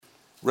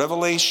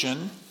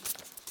Revelation,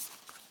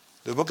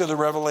 the book of the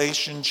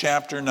Revelation,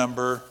 chapter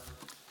number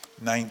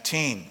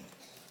 19.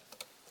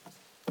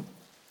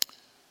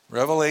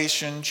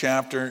 Revelation,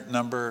 chapter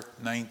number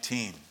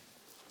 19.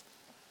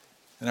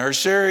 In our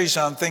series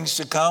on things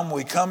to come,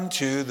 we come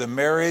to the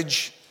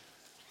marriage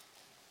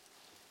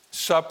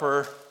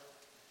supper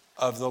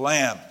of the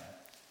Lamb.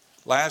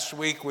 Last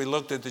week we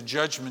looked at the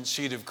judgment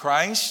seat of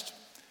Christ,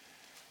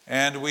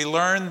 and we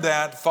learned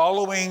that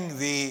following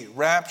the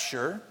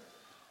rapture,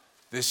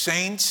 the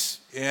saints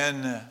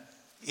in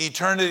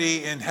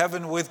eternity in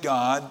heaven with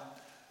God,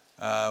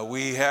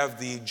 we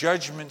have the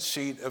judgment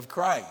seat of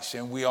Christ,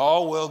 and we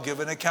all will give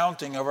an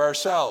accounting of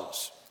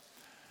ourselves.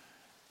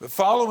 But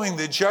following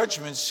the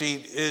judgment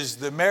seat is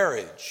the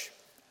marriage,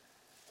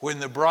 when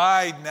the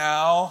bride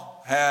now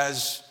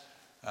has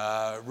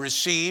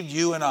received,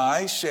 you and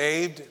I,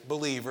 saved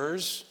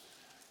believers,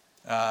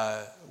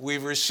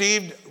 we've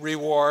received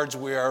rewards,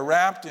 we are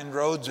wrapped in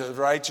robes of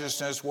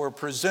righteousness, we're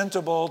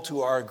presentable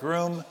to our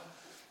groom,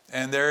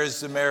 and there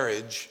is the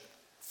marriage,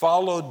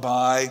 followed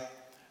by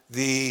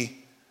the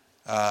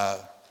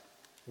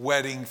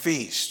wedding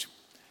feast.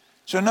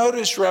 So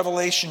notice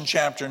Revelation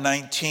chapter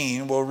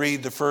 19. We'll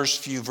read the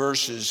first few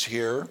verses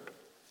here.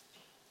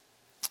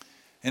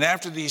 And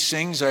after these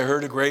things, I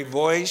heard a great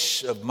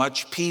voice of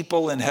much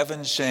people in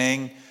heaven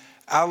saying,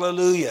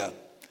 Alleluia!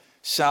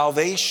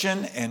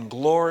 Salvation and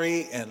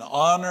glory and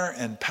honor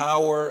and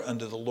power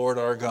unto the Lord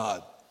our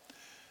God.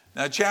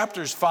 Now,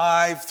 chapters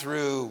 5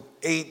 through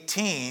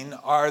 18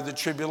 are the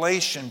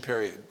tribulation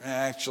period,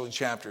 actually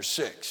chapter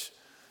 6.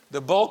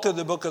 The bulk of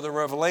the book of the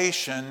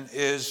Revelation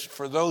is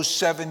for those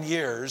 7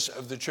 years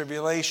of the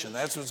tribulation.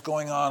 That's what's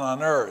going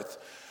on earth,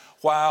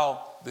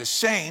 while the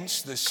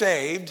saints, the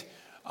saved,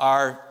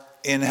 are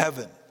in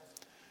heaven.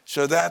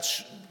 So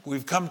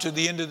we've come to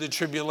the end of the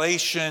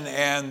tribulation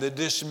and the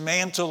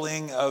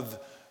dismantling of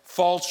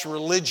false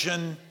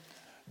religion,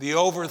 the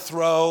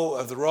overthrow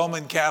of the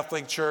Roman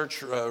Catholic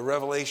Church,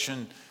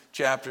 Revelation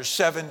chapter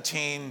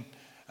 17,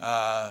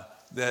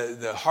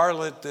 the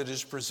harlot that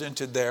is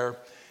presented there.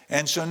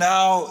 And so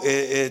now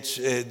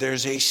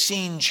there's a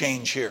scene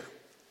change here.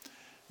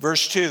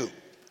 Verse 2,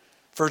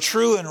 For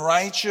true and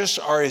righteous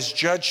are his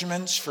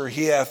judgments, for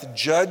he hath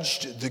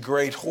judged the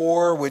great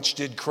whore which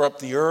did corrupt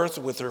the earth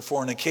with her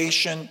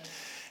fornication,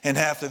 and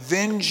hath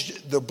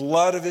avenged the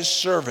blood of his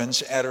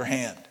servants at her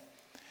hand.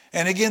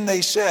 And again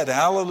they said,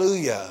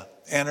 Hallelujah,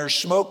 and her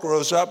smoke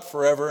rose up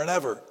forever and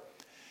ever.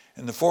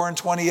 And the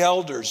 24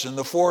 elders and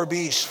the 4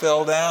 beasts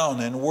fell down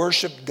and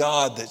worshipped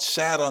God that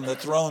sat on the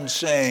throne,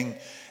 saying,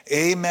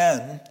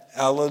 Amen,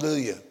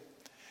 Alleluia.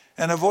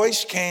 And a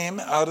voice came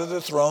out of the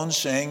throne,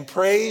 saying,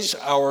 Praise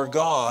our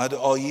God,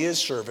 all ye his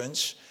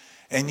servants,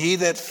 and ye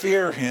that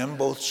fear him,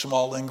 both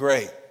small and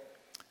great.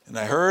 And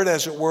I heard,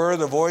 as it were,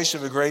 the voice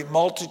of a great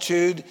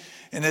multitude,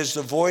 and as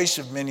the voice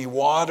of many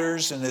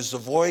waters, and as the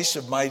voice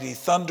of mighty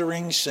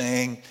thundering,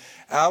 saying,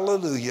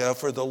 Alleluia,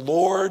 for the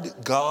Lord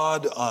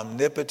God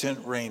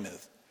omnipotent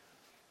reigneth.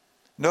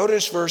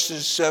 Notice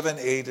verses 7,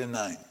 8, and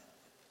 9,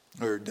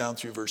 or down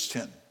through verse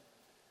 10.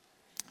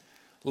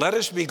 Let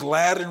us be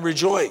glad and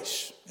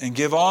rejoice, and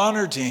give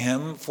honor to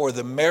him, for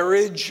the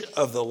marriage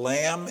of the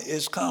Lamb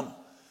is come,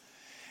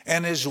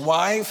 and his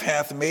wife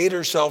hath made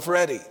herself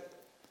ready.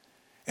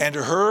 And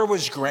to her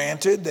was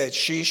granted that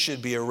she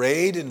should be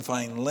arrayed in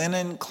fine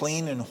linen,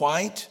 clean and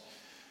white,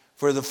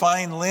 for the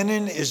fine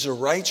linen is the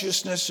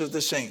righteousness of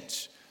the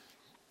saints.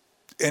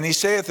 And he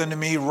saith unto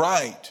me,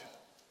 Write,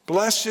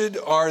 Blessed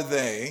are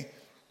they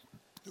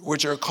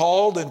which are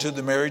called unto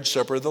the marriage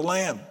supper of the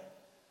Lamb.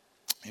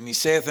 And he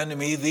saith unto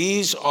me,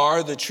 These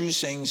are the true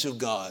sayings of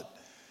God.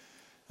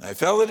 And I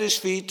fell at his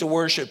feet to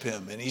worship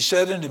him. And he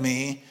said unto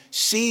me,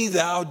 See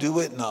thou do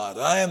it not.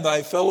 I am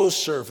thy fellow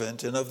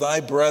servant and of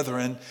thy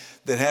brethren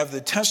that have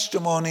the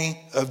testimony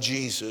of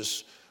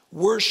Jesus.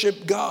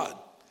 Worship God,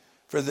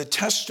 for the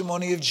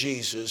testimony of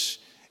Jesus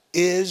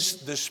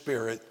is the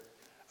spirit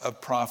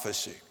of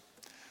prophecy.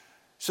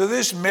 So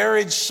this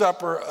marriage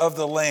supper of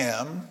the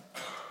Lamb,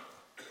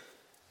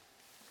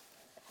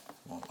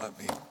 won't let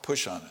me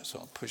push on it, so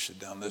I'll push it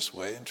down this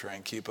way and try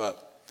and keep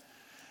up.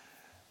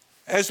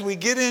 As we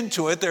get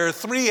into it, there are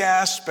 3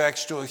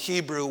 aspects to a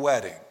Hebrew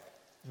wedding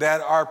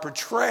that are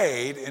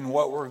portrayed in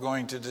what we're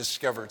going to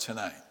discover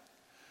tonight.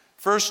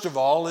 First of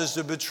all is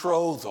the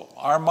betrothal.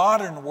 Our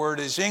modern word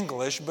is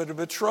English, but a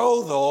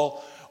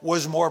betrothal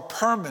was more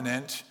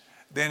permanent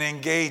than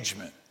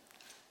engagement.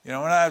 You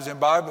know, when I was in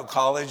Bible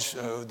college,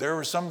 there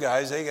were some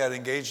guys, they got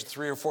engaged to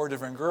 3 or 4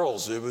 different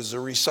girls. It was a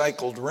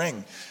recycled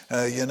ring,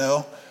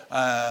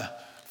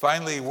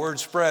 Finally, word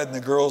spread, and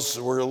the girls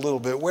were a little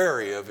bit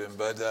wary of him,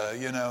 but,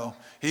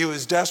 he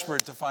was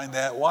desperate to find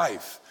that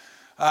wife.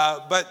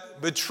 But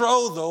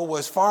betrothal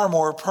was far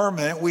more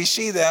permanent. We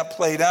see that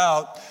played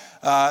out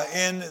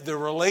in the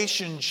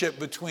relationship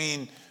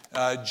between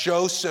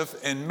Joseph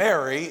and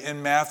Mary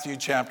in Matthew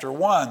chapter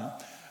 1.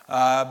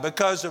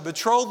 Because a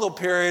betrothal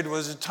period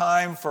was a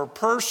time for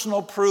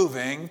personal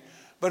proving,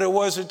 but it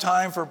was a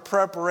time for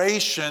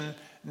preparation,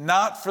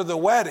 not for the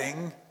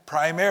wedding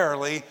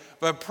primarily,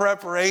 but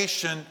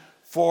preparation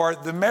for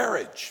the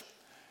marriage.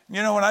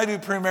 You know, when I do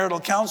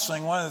premarital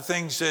counseling, one of the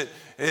things that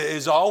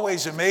has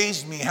always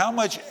amazed me, how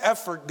much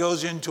effort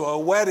goes into a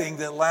wedding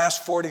that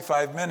lasts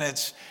 45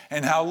 minutes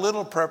and how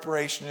little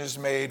preparation is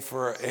made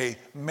for a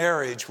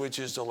marriage which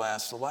is to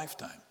last a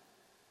lifetime.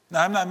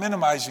 Now, I'm not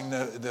minimizing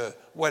the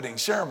wedding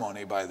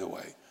ceremony, by the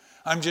way.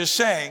 I'm just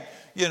saying,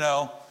 you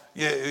know,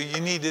 you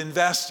need to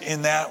invest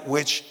in that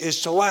which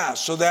is to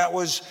last. So that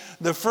was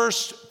the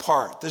first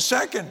part. The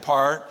second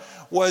part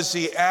was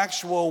the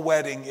actual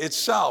wedding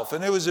itself.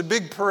 And it was a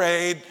big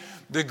parade.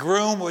 The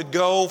groom would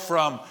go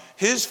from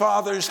his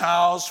father's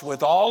house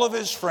with all of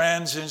his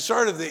friends, and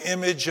sort of the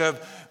image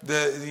of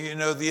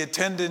the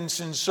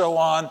attendants and so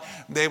on.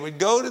 They would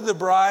go to the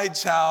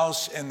bride's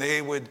house and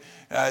they would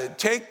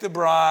take the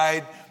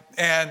bride,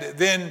 and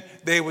then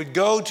they would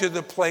go to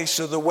the place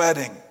of the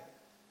wedding.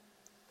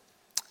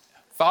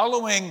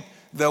 Following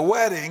the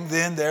wedding,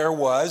 then there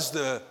was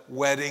the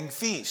wedding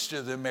feast,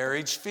 or the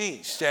marriage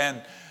feast.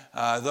 And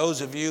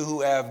those of you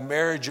who have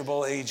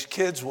marriageable age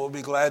kids will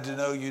be glad to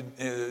know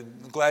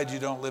glad you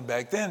don't live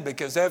back then,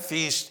 because that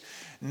feast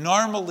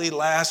normally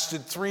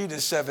lasted 3 to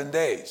 7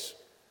 days.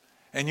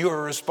 And you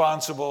were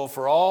responsible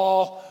for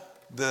all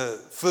the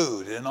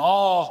food and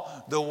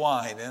all the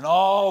wine and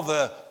all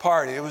the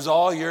party. It was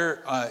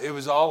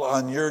all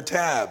on your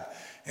tab.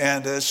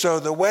 And so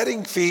the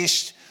wedding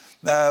feast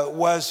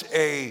was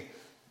a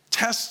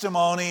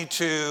testimony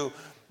to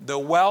the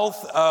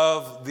wealth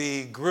of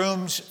the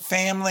groom's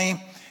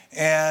family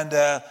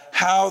and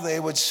how they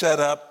would set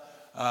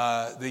up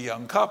the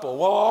young couple.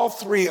 Well, all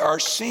three are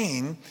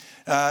seen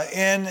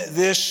in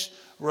this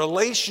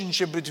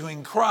relationship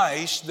between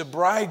Christ, the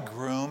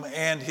bridegroom,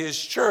 and his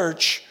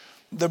church,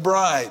 the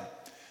bride.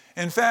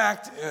 In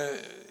fact,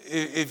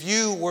 if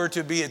you were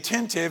to be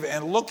attentive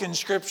and look in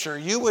Scripture,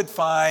 you would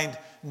find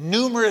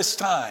numerous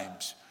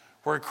times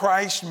where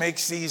Christ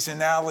makes these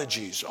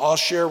analogies. I'll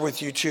share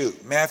with you two.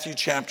 Matthew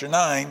chapter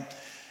 9,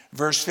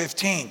 verse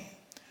 15.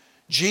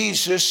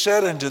 Jesus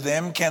said unto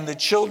them, Can the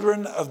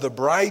children of the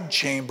bride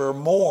chamber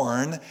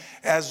mourn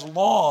as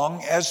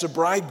long as the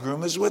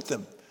bridegroom is with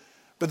them?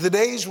 But the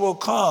days will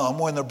come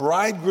when the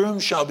bridegroom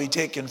shall be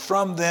taken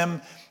from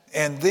them,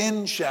 and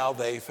then shall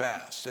they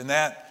fast. And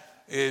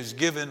that is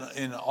given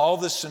in all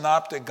the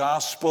synoptic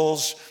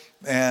gospels,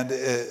 and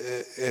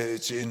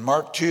it's in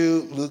Mark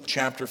 2, Luke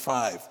chapter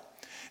 5.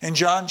 In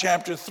John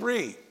chapter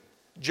 3,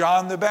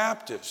 John the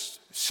Baptist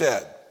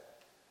said,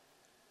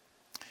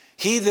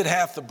 He that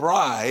hath the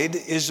bride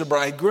is the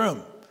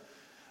bridegroom.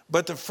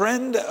 But the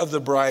friend of the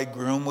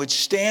bridegroom, which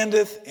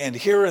standeth and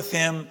heareth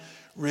him,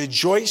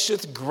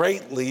 rejoiceth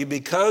greatly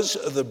because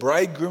of the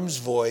bridegroom's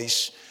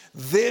voice.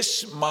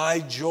 This my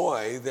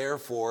joy,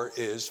 therefore,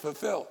 is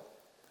fulfilled.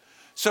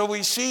 So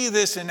we see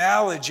this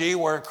analogy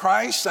where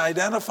Christ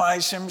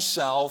identifies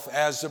himself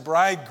as the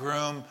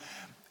bridegroom,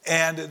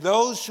 and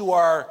those who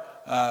are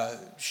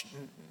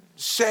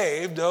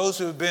saved, those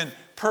who have been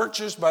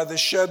purchased by the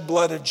shed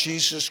blood of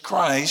Jesus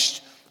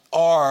Christ,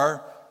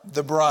 are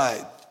the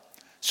bride.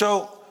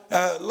 So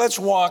let's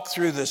walk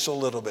through this a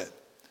little bit.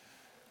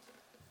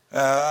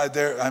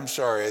 I'm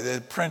sorry,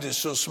 the print is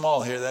so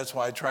small here, that's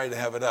why I tried to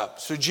have it up.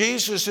 So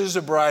Jesus is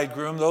the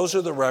bridegroom, those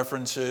are the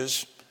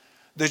references.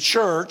 The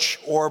church,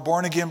 or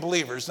born-again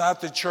believers,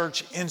 not the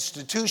church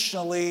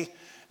institutionally,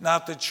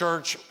 not the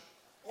church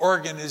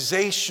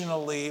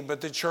organizationally,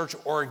 but the church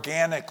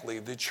organically.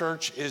 The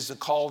church is the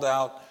called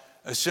out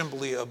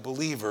assembly of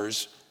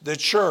believers. The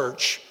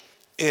church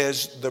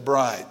is the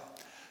bride.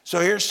 So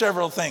here's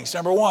several things.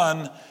 Number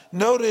one,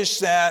 notice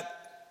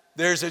that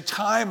there's a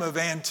time of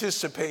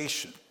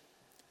anticipation,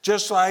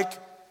 just like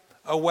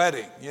a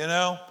wedding, you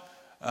know.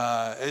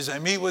 As I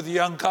meet with a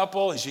young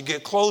couple, as you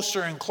get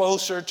closer and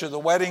closer to the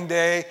wedding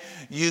day,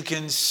 you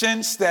can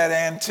sense that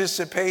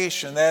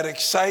anticipation, that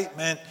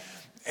excitement,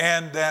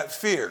 and that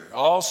fear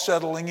all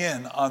settling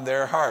in on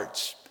their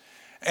hearts.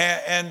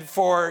 And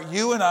for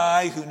you and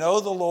I who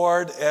know the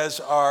Lord as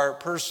our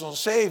personal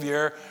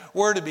Savior,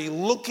 we're to be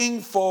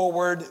looking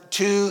forward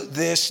to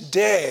this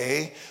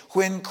day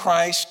when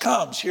Christ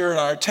comes. Here in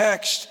our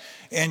text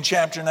in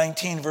chapter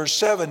 19, verse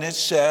 7, it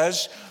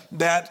says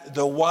that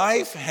the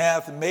wife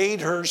hath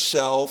made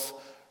herself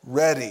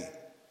ready.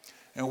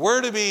 And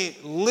we're to be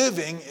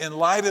living in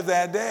light of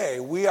that day.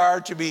 We are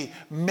to be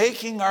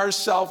making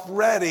ourselves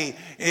ready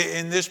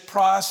in this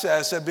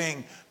process of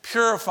being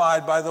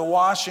purified by the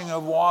washing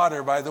of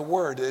water, by the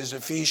word, as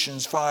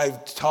Ephesians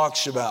 5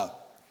 talks about.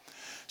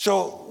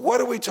 So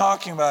what are we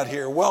talking about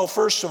here? Well,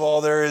 first of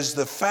all, there is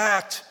the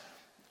fact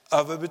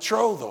of a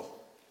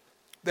betrothal.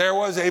 There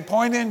was a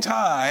point in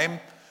time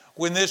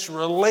when this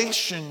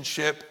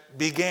relationship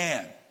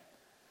began.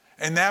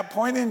 And that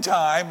point in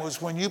time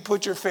was when you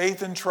put your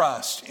faith and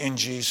trust in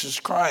Jesus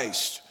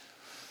Christ.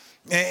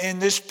 In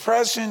this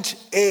present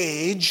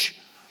age,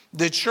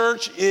 the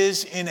church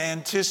is in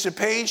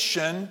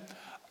anticipation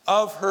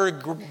of her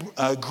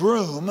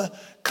groom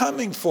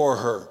coming for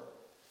her,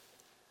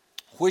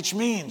 which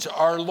means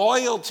our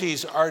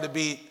loyalties are to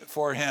be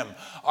for him.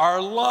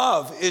 Our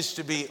love is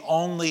to be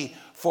only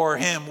for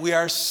him. We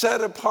are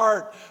set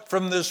apart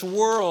from this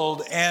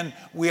world and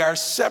we are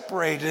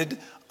separated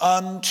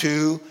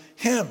unto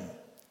him.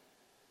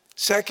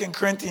 2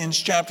 Corinthians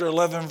chapter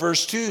 11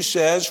 verse 2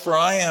 says, "For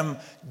I am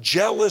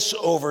jealous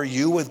over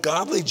you with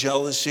godly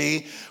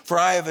jealousy, for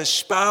I have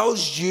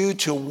espoused you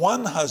to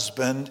one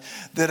husband,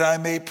 that I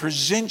may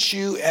present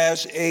you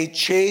as a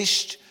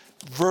chaste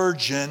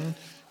virgin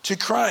to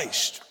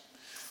Christ."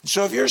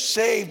 So if you're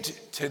saved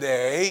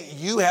today,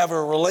 you have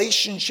a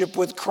relationship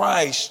with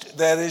Christ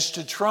that is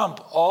to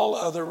trump all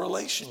other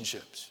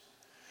relationships.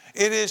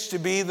 It is to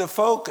be the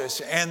focus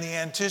and the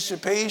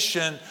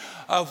anticipation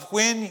of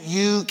when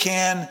you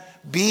can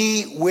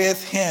be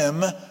with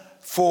him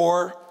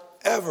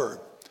forever.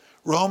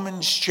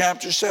 Romans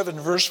chapter 7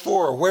 verse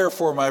 4,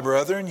 "Wherefore, my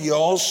brethren, ye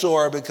also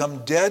are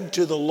become dead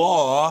to the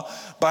law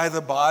by the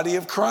body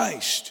of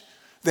Christ,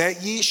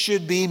 that ye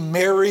should be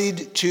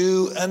married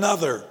to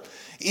another,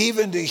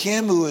 even to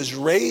him who is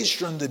raised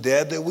from the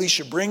dead, that we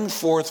should bring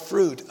forth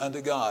fruit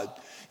unto God."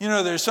 You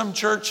know, there's some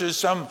churches,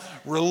 some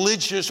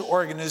religious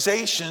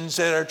organizations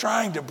that are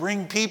trying to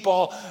bring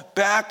people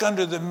back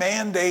under the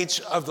mandates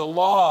of the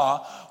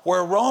law,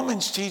 where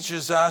Romans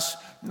teaches us,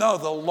 no,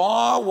 the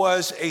law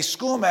was a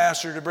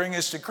schoolmaster to bring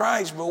us to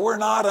Christ, but we're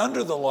not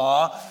under the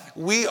law.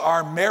 We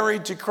are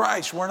married to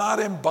Christ. We're not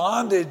in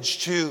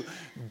bondage to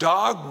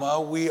dogma.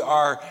 We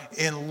are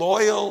in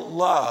loyal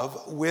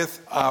love with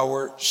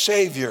our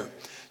Savior.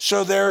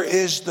 So there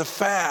is the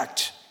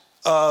fact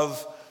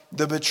of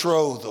the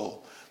betrothal.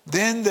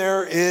 Then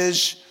there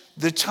is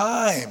the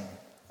time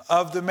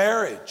of the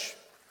marriage.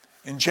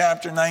 In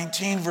chapter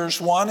 19, verse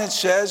 1, it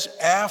says,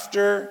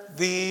 "After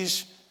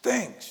these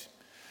things."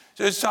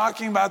 So it's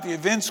talking about the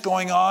events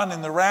going on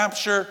in the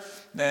rapture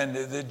and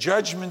the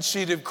judgment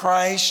seat of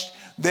Christ.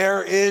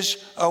 There is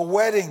a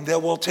wedding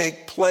that will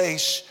take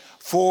place,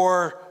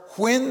 for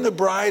when the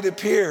bride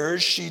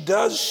appears, she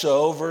does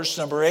so, verse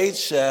number 8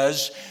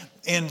 says,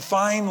 "in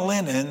fine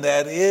linen,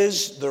 that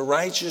is the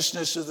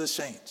righteousness of the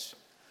saints."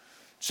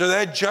 So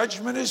that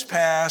judgment is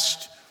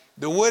passed.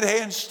 The wood, hay,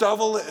 and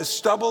stubble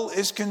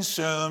is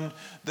consumed.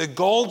 The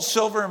gold,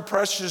 silver, and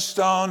precious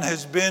stone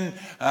has been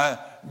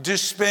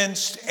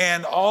dispensed,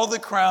 and all the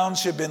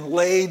crowns have been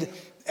laid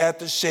at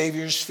the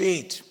Savior's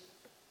feet.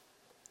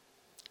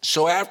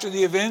 So after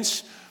the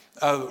events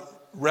of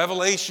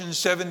Revelation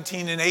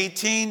 17 and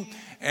 18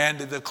 and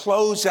the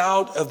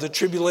closeout of the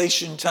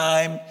tribulation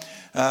time,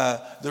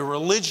 the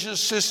religious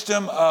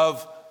system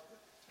of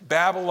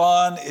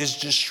Babylon is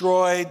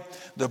destroyed.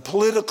 The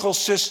political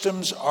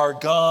systems are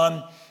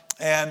gone.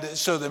 And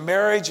so the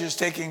marriage is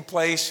taking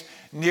place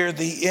near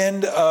the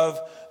end of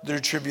their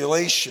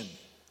tribulation.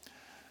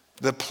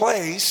 The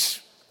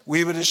place,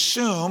 we would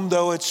assume,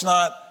 though it's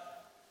not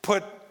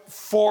put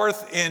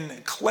forth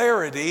in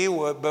clarity,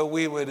 but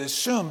we would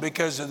assume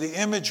because of the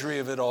imagery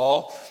of it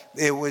all,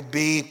 it would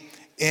be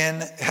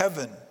in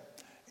heaven.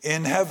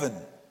 In heaven.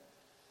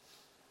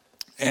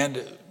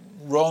 And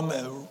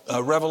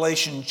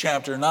Revelation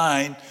chapter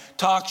 9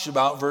 talks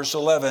about verse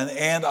 11,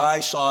 "And I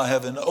saw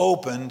heaven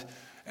opened,"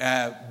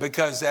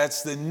 because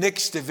that's the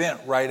next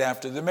event right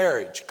after the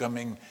marriage,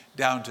 coming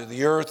down to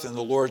the earth, and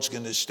the Lord's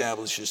going to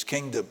establish his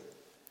kingdom.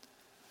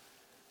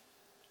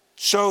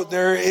 So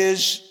there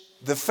is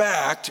the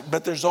fact,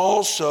 but there's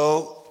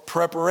also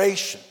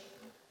preparation.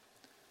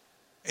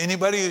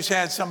 Anybody who's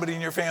had somebody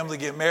in your family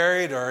get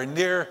married or a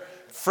near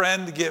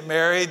friend get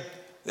married,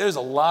 there's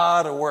a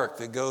lot of work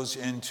that goes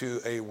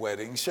into a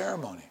wedding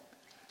ceremony.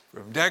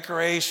 From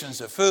decorations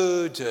to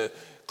food to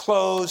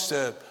clothes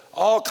to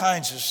all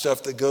kinds of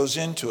stuff that goes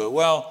into it.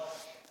 Well,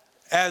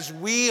 as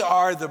we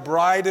are the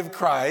bride of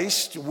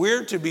Christ,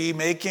 we're to be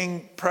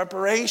making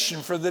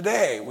preparation for the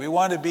day. We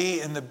want to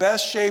be in the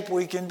best shape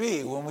we can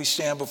be when we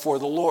stand before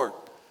the Lord.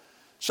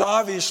 So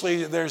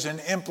obviously there's an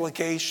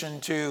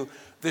implication to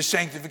the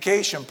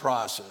sanctification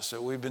process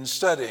that we've been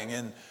studying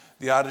in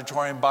the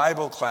auditorium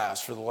Bible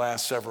class for the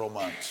last several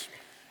months.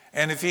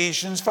 And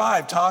Ephesians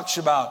 5 talks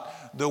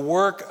about the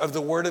work of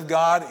the Word of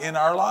God in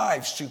our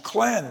lives to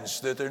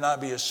cleanse, that there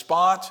not be a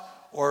spot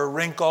or a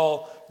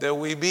wrinkle, that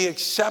we be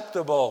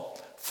acceptable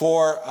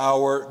for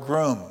our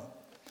groom.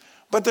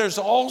 But there's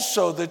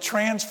also the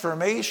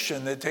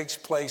transformation that takes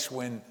place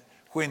when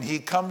he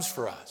comes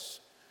for us.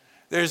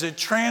 There's a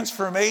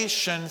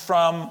transformation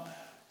from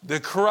the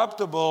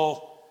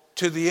corruptible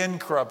to the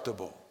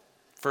incorruptible.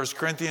 1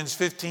 Corinthians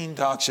 15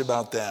 talks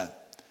about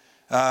that.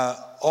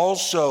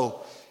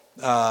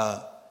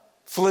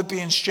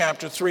 Philippians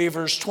chapter 3,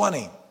 verse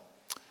 20.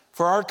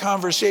 "For our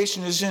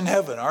conversation is in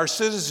heaven, our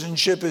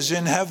citizenship is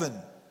in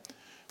heaven,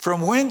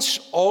 from whence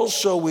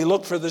also we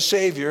look for the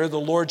Savior, the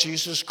Lord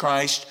Jesus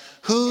Christ,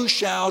 who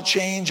shall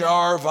change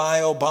our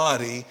vile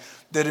body,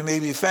 that it may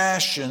be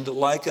fashioned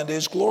like unto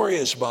his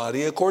glorious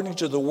body, according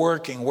to the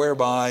working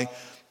whereby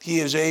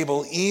he is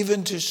able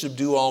even to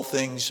subdue all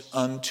things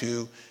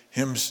unto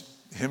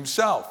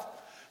himself."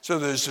 So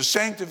there's a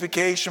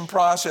sanctification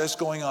process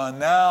going on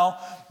now.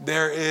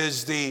 There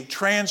is the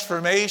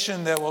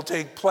transformation that will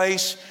take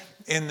place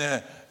in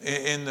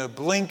the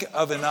blink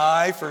of an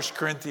eye. 1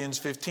 Corinthians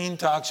 15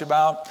 talks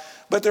about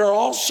But there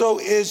also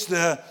is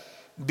the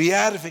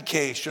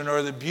beatification,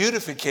 or the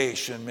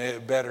beautification, a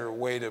better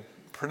way to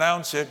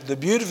pronounce it, the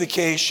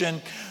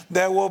beautification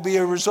that will be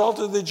a result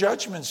of the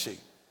judgment seat.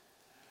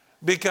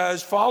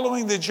 Because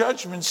following the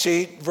judgment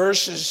seat,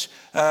 verses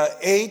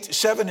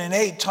 7 and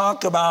 8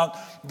 talk about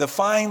the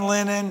fine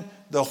linen,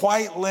 the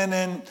white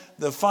linen,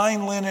 the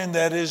fine linen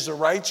that is the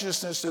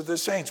righteousness of the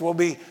saints. Will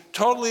be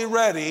totally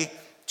ready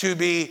to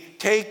be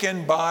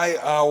taken by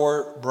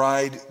our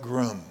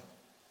bridegroom.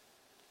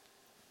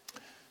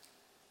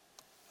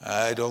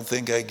 I don't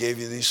think I gave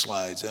you these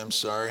slides. I'm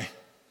sorry.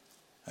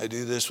 I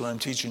do this when I'm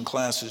teaching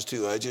classes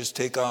too. I just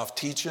take off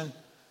teaching.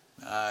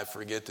 I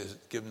forget to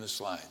give them the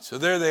slides. So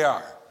there they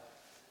are.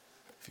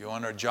 If you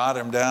want to jot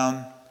them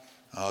down,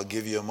 I'll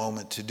give you a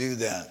moment to do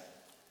that.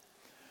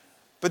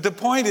 But the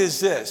point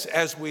is this: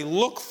 as we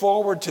look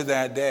forward to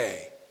that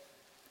day,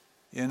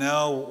 you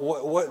know,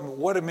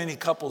 what do many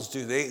couples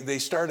do? They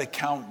start a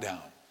countdown.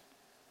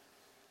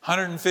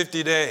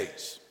 150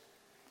 days.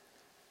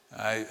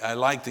 I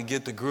like to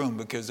get the groom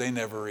because they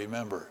never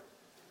remember.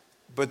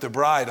 But the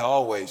bride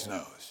always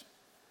knows,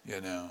 you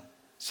know.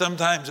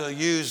 Sometimes they'll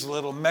use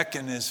little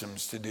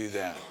mechanisms to do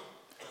that.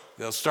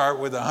 They'll start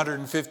with the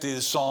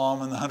 150th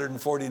Psalm and the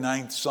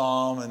 149th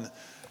Psalm and,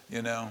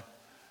 you know,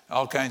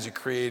 all kinds of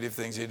creative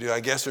things they do. I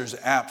guess there's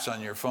apps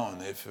on your phone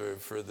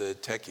for the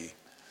techie.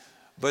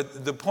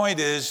 But the point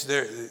is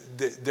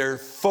they're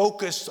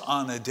focused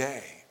on a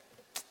day.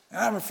 And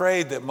I'm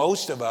afraid that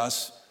most of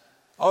us,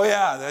 oh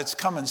yeah, that's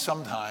coming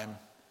sometime,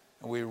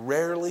 and we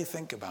rarely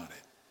think about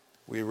it.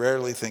 We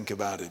rarely think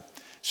about it.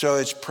 So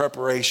it's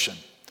preparation.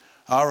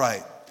 All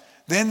right.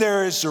 Then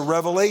there is the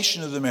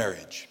revelation of the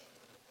marriage.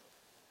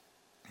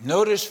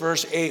 Notice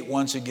verse 8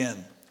 once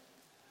again.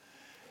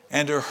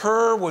 And to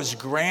her was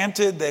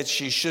granted that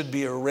she should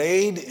be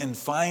arrayed in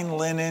fine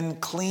linen,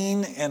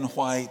 clean and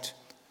white.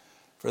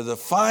 For the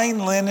fine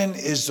linen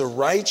is the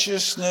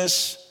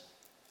righteousness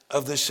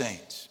of the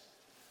saints.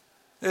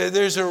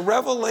 There's a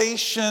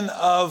revelation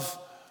of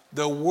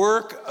the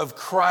work of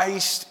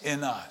Christ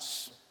in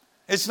us.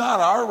 It's not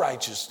our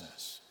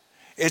righteousness.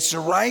 It's the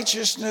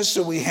righteousness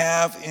that we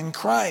have in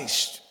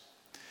Christ.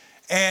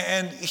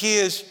 And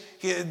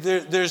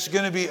there's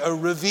going to be a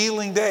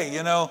revealing day.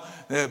 You know,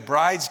 the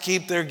brides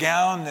keep their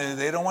gown.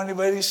 They don't want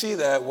anybody to see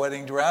that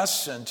wedding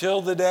dress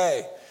until the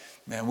day.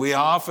 And we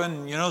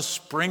often, you know,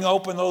 spring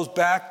open those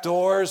back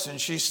doors and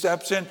she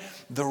steps in.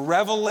 The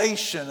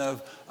revelation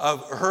of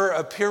her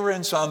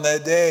appearance on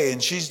that day.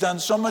 And she's done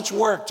so much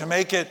work to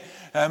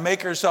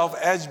make herself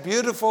as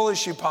beautiful as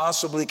she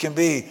possibly can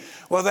be.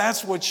 Well,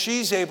 that's what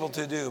she's able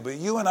to do. But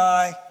you and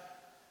I,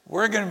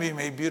 we're going to be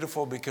made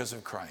beautiful because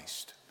of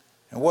Christ.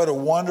 And what a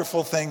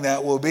wonderful thing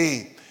that will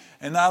be.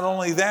 And not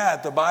only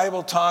that, the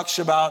Bible talks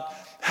about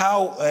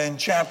how in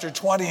chapter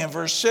 20 and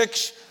verse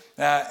 6,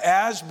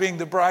 as being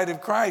the bride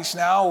of Christ,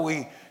 now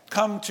we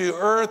come to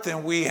earth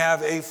and we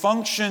have a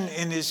function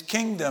in his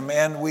kingdom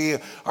and we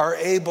are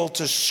able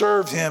to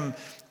serve him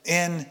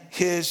in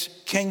his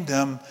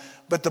kingdom.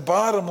 But the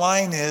bottom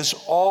line is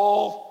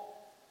all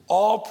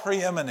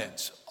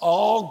preeminence,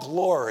 all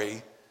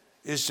glory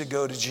is to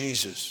go to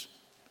Jesus.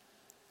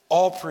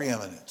 All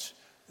preeminence.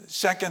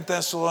 2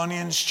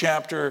 Thessalonians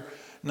chapter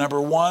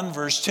number 1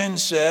 verse 10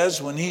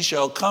 says, when he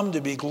shall come to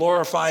be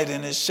glorified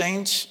in his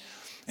saints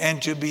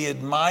and to be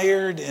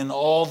admired in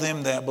all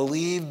them that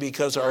believe,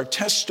 because our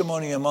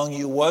testimony among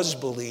you was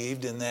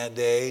believed in that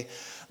day,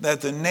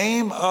 that the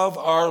name of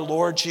our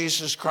Lord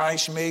Jesus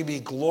Christ may be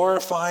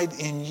glorified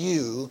in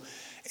you,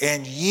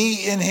 and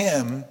ye in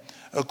him,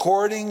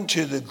 according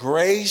to the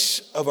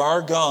grace of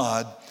our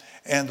God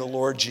and the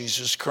Lord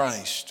Jesus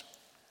Christ.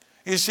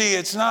 You see,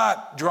 it's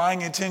not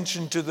drawing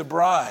attention to the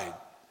bride.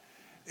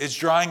 It's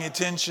drawing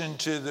attention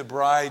to the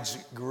bride's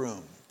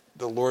groom,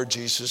 the Lord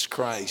Jesus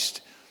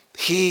Christ.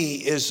 He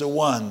is the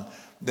one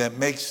that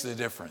makes the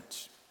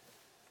difference.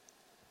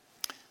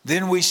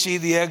 Then we see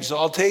the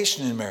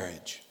exaltation in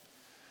marriage.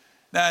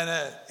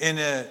 Now, in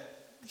a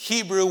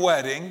Hebrew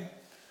wedding,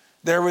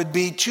 there would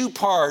be two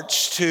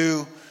parts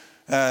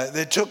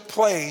that took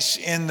place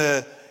in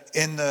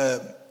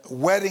the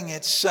wedding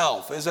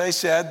itself. As I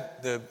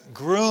said, the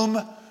groom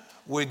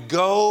would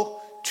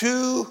go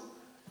to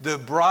the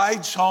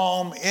bride's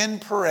home in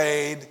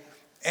parade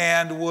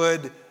and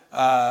would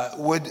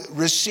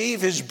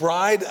receive his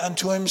bride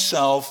unto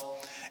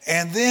himself,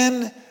 and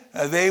then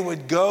they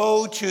would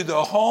go to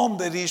the home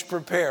that he's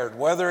prepared,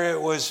 whether it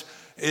was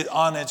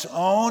on its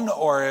own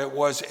or it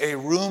was a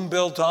room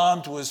built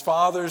on to his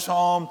father's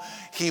home.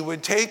 He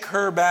would take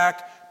her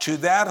back to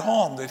that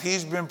home that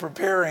he's been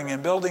preparing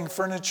and building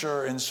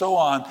furniture and so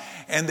on,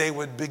 and they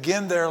would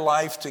begin their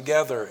life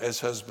together as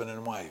husband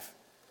and wife.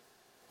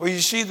 Well, you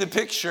see the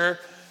picture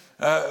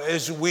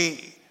as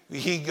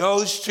he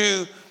goes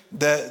to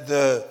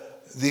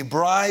the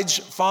bride's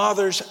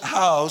father's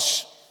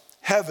house,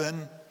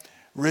 heaven,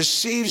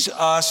 receives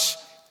us,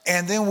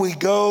 and then we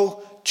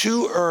go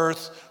to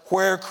earth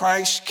where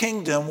Christ's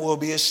kingdom will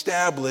be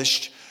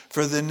established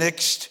for the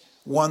next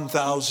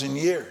 1,000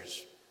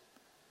 years.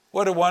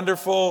 What a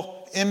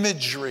wonderful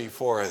imagery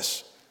for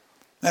us.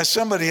 Now,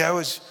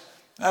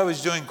 I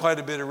was doing quite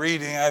a bit of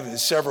reading. I have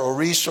several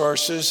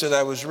resources that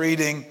I was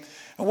reading,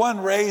 and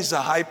one raised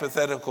a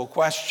hypothetical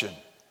question.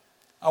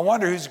 I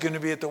wonder who's going to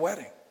be at the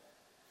wedding.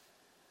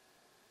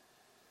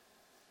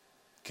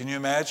 Can you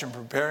imagine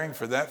preparing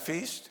for that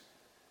feast?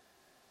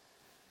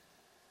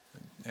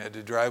 I had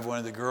to drive one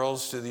of the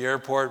girls to the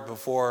airport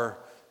before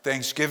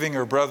Thanksgiving.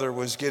 Her brother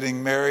was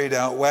getting married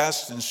out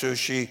west, and so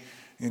she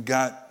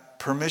got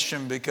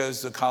permission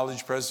because the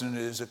college president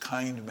is a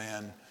kind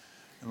man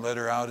and let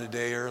her out a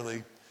day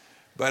early.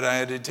 But I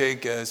had to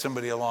take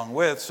somebody along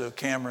with, so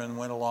Cameron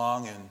went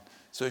along, and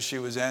so she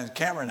was asking,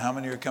 Cameron, how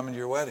many are coming to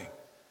your wedding?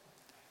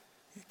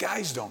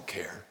 Guys don't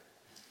care.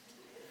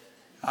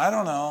 I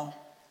don't know,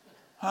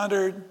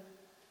 100,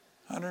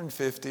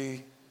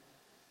 150.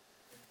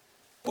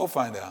 We'll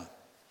find out.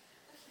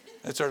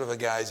 That's sort of a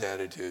guy's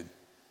attitude,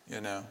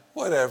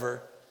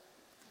 whatever.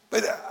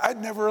 But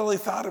I'd never really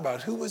thought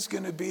about who was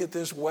going to be at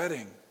this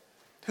wedding.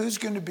 Who's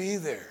going to be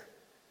there?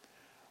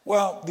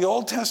 Well, the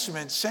Old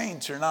Testament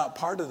saints are not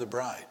part of the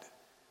bride.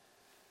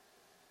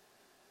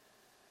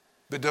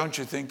 But don't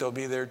you think they'll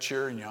be there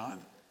cheering you on?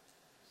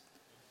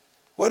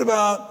 What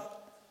about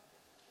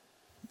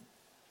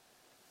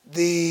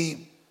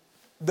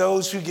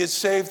those who get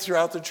saved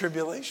throughout the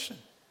tribulation?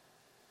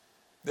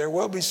 There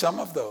will be some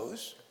of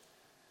those.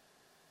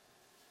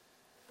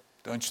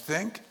 Don't you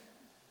think?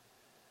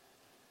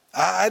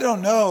 I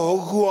don't know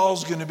who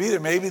all's going to be there.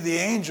 Maybe the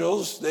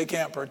angels, they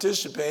can't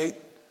participate.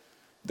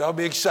 They'll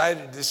be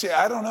excited to see.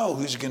 I don't know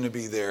who's going to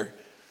be there.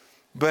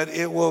 But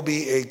it will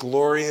be a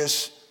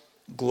glorious,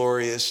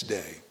 glorious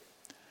day.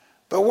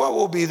 But what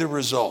will be the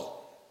result?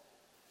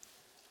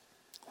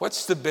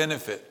 What's the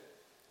benefit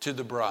to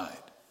the bride?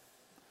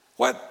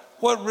 What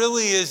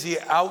really is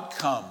the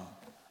outcome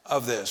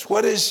of this?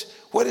 What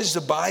does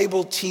the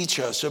Bible teach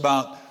us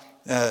about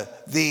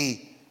the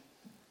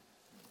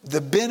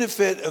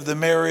benefit of the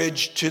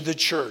marriage to the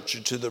church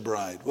or to the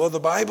bride? Well, the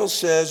Bible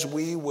says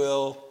we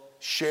will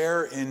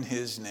share in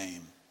his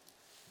name.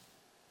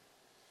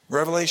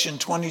 Revelation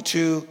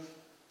 22,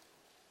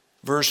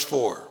 verse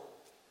 4.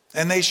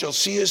 And they shall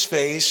see his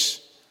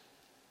face,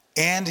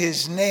 and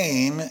his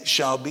name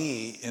shall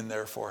be in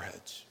their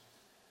foreheads.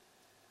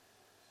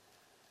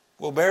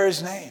 We'll bear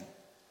his name.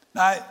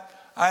 Now,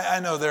 I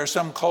know there are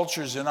some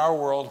cultures in our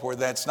world where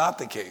that's not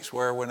the case,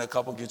 where when a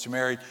couple gets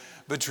married,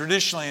 but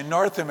traditionally in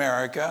North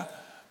America,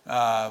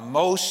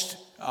 most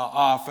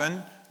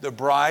often the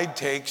bride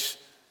takes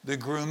the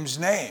groom's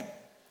name.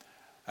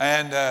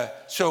 And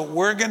so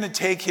we're going to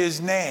take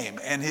his name,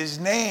 and his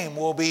name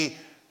will be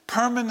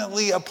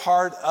permanently a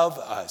part of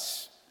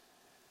us.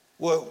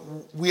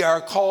 Well, we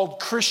are called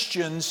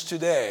Christians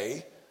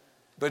today,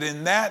 but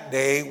in that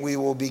day we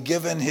will be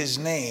given his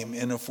name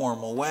in a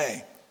formal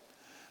way.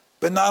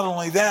 But not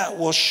only that,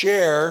 we'll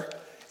share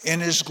in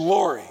his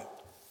glory.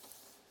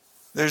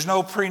 There's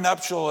no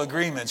prenuptial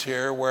agreements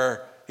here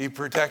where he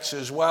protects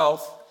his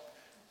wealth,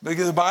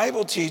 because the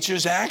Bible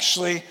teaches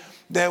actually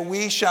that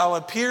we shall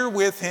appear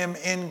with him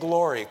in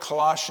glory.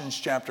 Colossians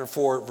chapter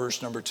 4,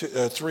 verse number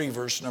 3,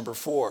 verse number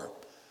 4.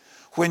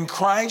 When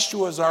Christ,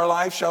 who is our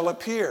life, shall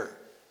appear,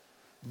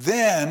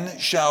 then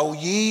shall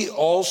ye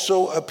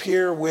also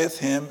appear with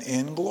him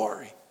in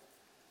glory.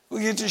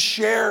 We get to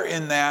share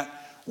in that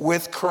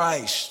with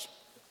Christ.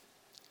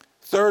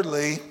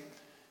 Thirdly,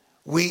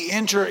 we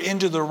enter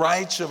into the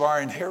rights of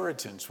our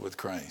inheritance with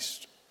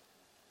Christ.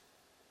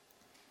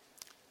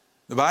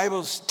 The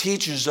Bible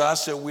teaches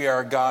us that we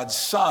are God's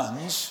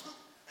sons,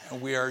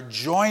 and we are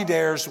joint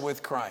heirs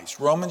with Christ.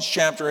 Romans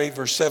chapter 8,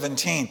 verse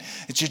 17.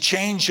 It's a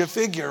change of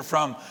figure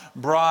from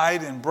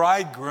bride and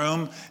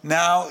bridegroom.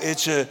 Now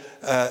it's a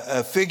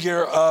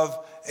figure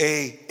of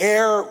an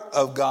heir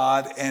of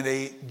God and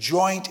a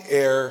joint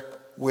heir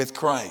with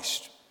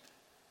Christ.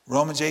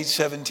 Romans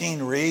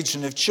 8:17 reads,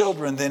 and if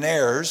children, then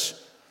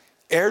heirs,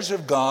 heirs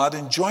of God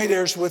and joint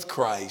heirs with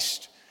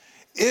Christ,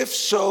 if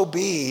so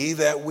be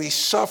that we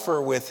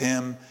suffer with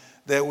him,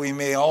 that we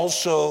may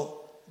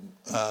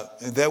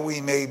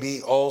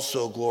be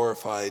also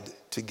glorified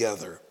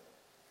together.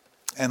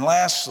 And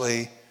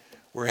lastly,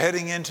 we're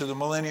heading into the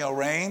millennial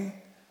reign,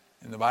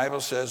 and the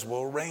Bible says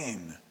we'll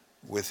reign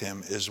with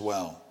him as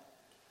well.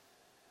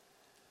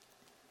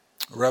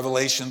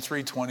 Revelation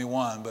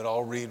 3:21, but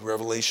I'll read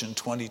Revelation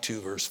 22,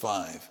 verse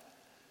 5.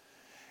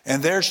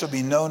 And there shall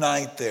be no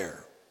night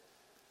there,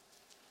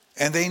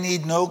 and they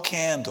need no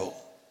candle,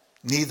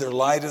 neither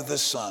light of the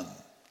sun.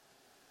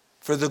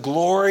 For the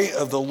glory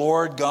of the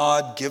Lord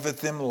God giveth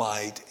them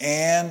light,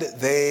 and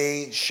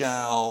they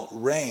shall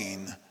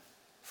reign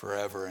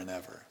forever and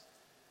ever.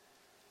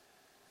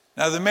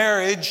 Now the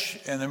marriage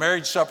and the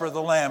marriage supper of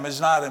the Lamb is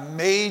not a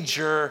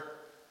major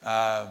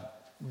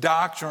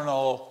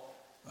doctrinal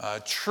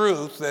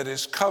truth that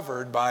is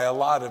covered by a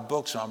lot of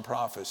books on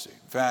prophecy.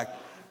 In fact,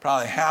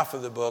 probably half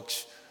of the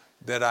books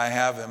that I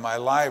have in my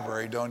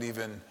library don't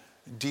even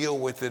deal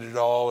with it at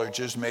all or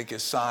just make a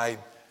side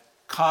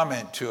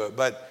comment to it.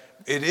 But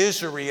it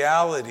is a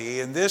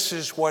reality, and this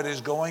is what is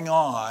going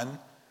on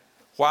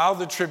while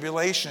the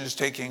tribulation is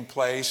taking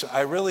place.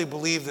 I really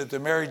believe that the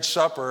marriage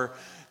supper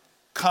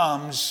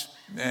comes,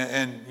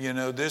 and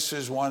this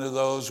is one of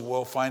those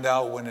we'll find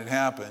out when it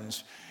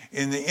happens,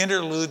 in the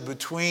interlude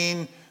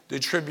between the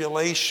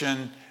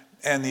tribulation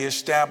and the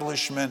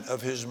establishment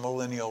of his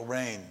millennial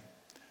reign.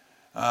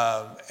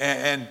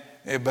 And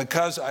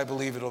because I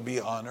believe it'll be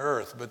on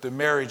earth, but the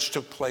marriage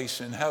took place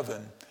in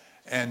heaven,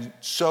 and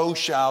so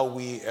shall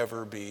we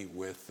ever be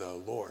with the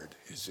Lord,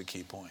 is the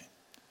key point.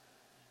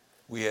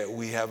 We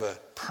have a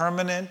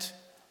permanent,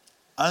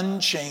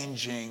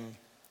 unchanging,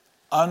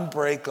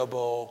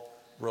 unbreakable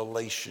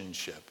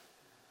relationship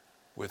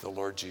with the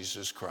Lord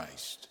Jesus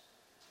Christ,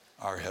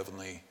 our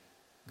heavenly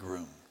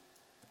groom.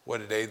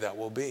 What a day that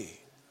will be,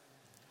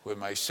 when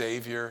my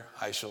Savior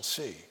I shall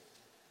see,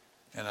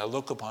 and I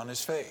look upon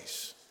his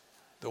face,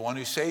 the one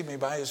who saved me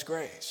by his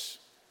grace,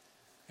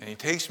 and he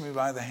takes me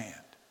by the hand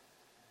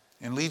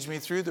and leads me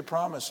through the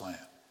promised land.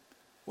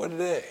 What a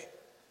day.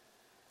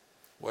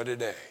 What a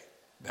day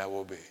that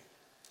will be.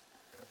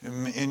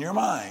 In your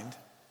mind,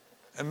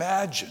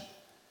 imagine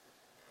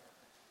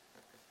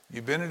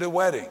you've been at a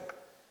wedding,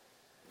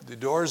 the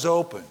door's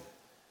open,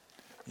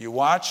 you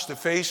watch the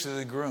face of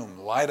the groom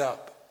light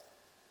up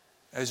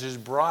as his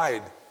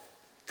bride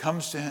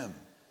comes to him.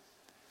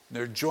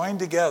 They're joined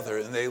together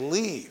and they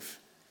leave.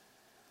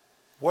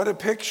 What a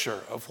picture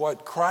of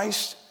what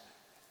Christ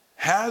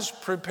has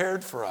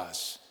prepared for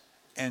us,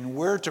 and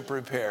we're to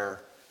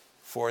prepare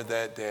for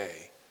that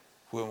day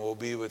when we'll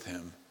be with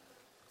him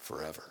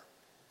forever.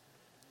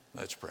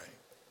 Let's pray.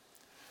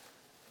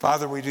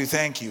 Father, we do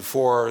thank you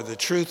for the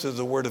truth of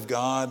the Word of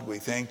God. We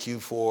thank you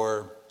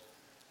for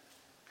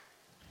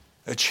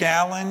a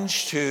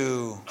challenge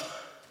to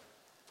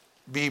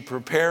be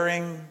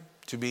preparing,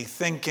 to be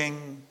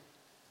thinking,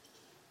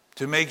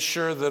 to make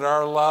sure that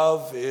our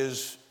love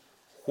is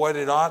what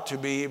it ought to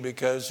be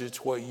because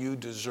it's what you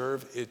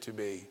deserve it to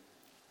be.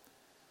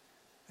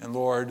 And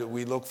Lord,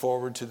 we look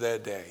forward to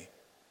that day.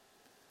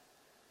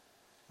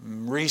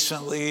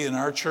 Recently in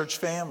our church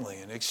family,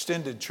 an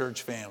extended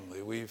church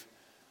family,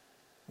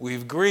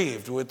 we've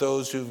grieved with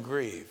those who've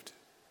grieved.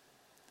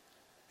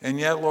 And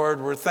yet,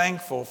 Lord, we're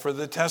thankful for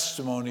the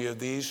testimony of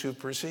these who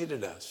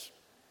preceded us.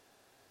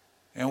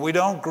 And we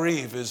don't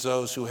grieve as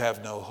those who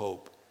have no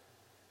hope.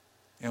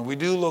 And we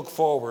do look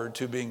forward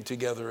to being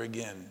together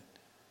again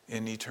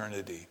in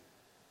eternity.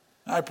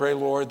 I pray,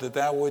 Lord,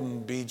 that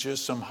wouldn't be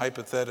just some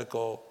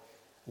hypothetical,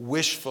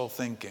 wishful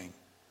thinking,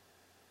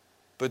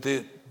 but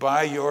that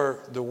by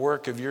the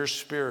work of your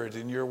Spirit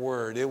and your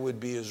word, it would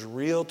be as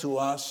real to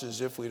us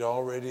as if we'd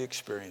already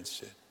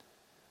experienced it.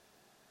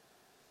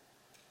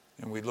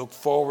 And we look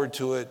forward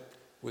to it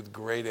with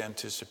great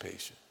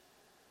anticipation.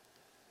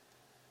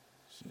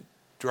 So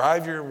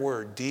drive your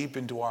word deep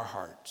into our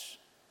hearts,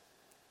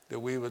 that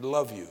we would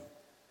love you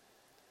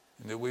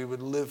and that we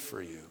would live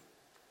for you,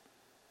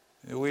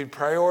 and that we'd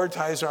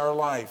prioritize our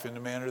life in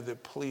a manner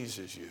that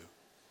pleases you.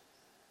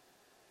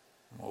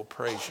 And we'll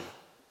praise you.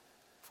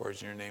 For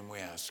it's in your name we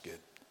ask it.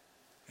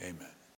 Amen.